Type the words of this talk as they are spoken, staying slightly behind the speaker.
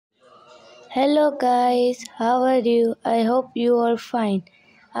Hello guys, how are you? I hope you are fine.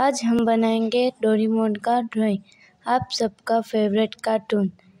 आज हम बनाएंगे Doraemon का ड्राइंग, आप सबका फेवरेट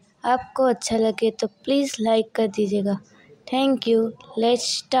कार्टून। आपको अच्छा लगे तो प्लीज़ लाइक कर दीजिएगा। Thank you. Let's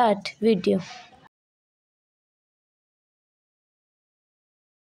start video.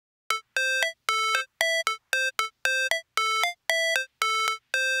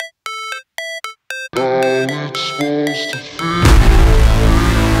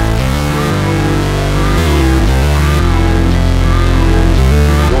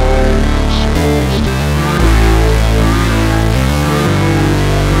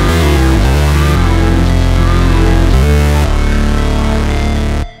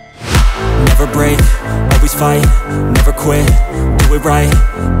 Never break, always fight, never quit, do it right,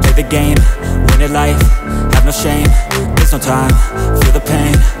 play the game, win it life, have no shame, there's no time, feel the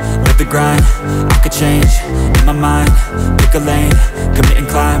pain, live the grind, I could change, in my mind, pick a lane, commit and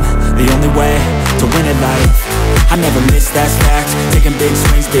climb, the only way to win it life. I never miss, that's fact, taking big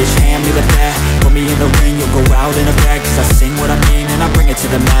swings, bitch, hand me the bat, put me in the ring, you'll go out in a bag, cause I sing what I mean and I bring it to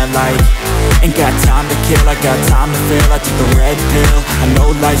the mad light. Ain't got time to kill, I got time to feel, I took the red pill, I know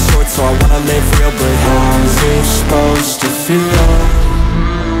life's short so I wanna live real, but how's it supposed to feel?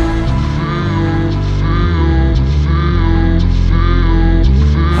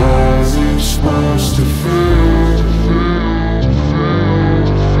 How's it supposed to feel?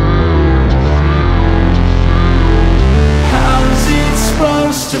 How's it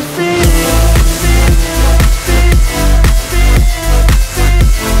supposed to feel?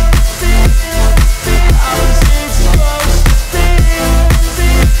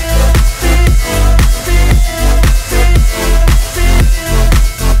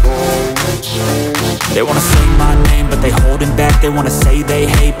 They wanna say my name, but they holding back. They wanna say they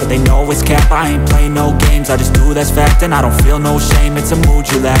hate, but they know it's cap. I ain't play no games, I just do that's fact. And I don't feel no shame, it's a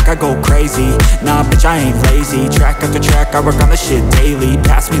mood you lack. I go crazy, nah bitch I ain't lazy. Track after track, I work on this shit daily.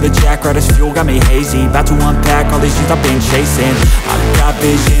 Pass me the jack, right as fuel, got me hazy. About to unpack all these things I've been chasing. I've got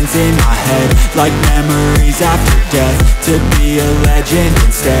visions in my head, like memories after death. To be a legend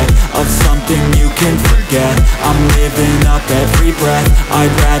instead of something you can forget. I'm living up every breath,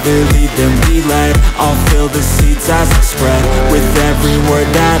 I'd rather lead than be led. I'll fill the seats as I spread, with every word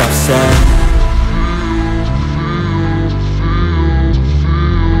that I've said.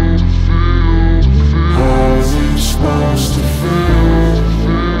 How's it supposed to feel?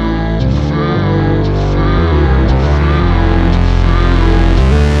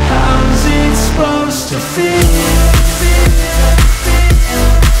 How's it supposed to feel?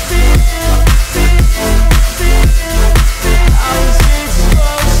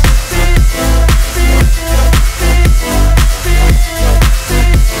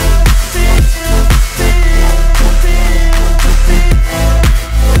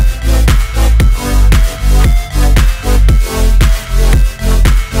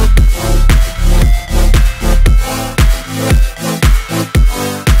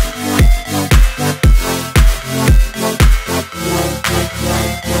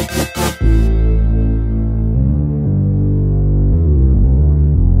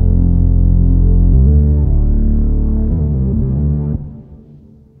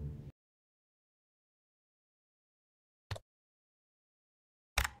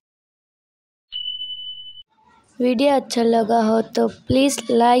 Video अच्छा लगा हो तो please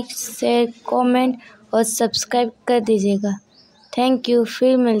like, share, comment और subscribe कर दीजिएगा। Thank you.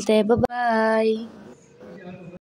 फिर मिलते हैं, बाय बाय।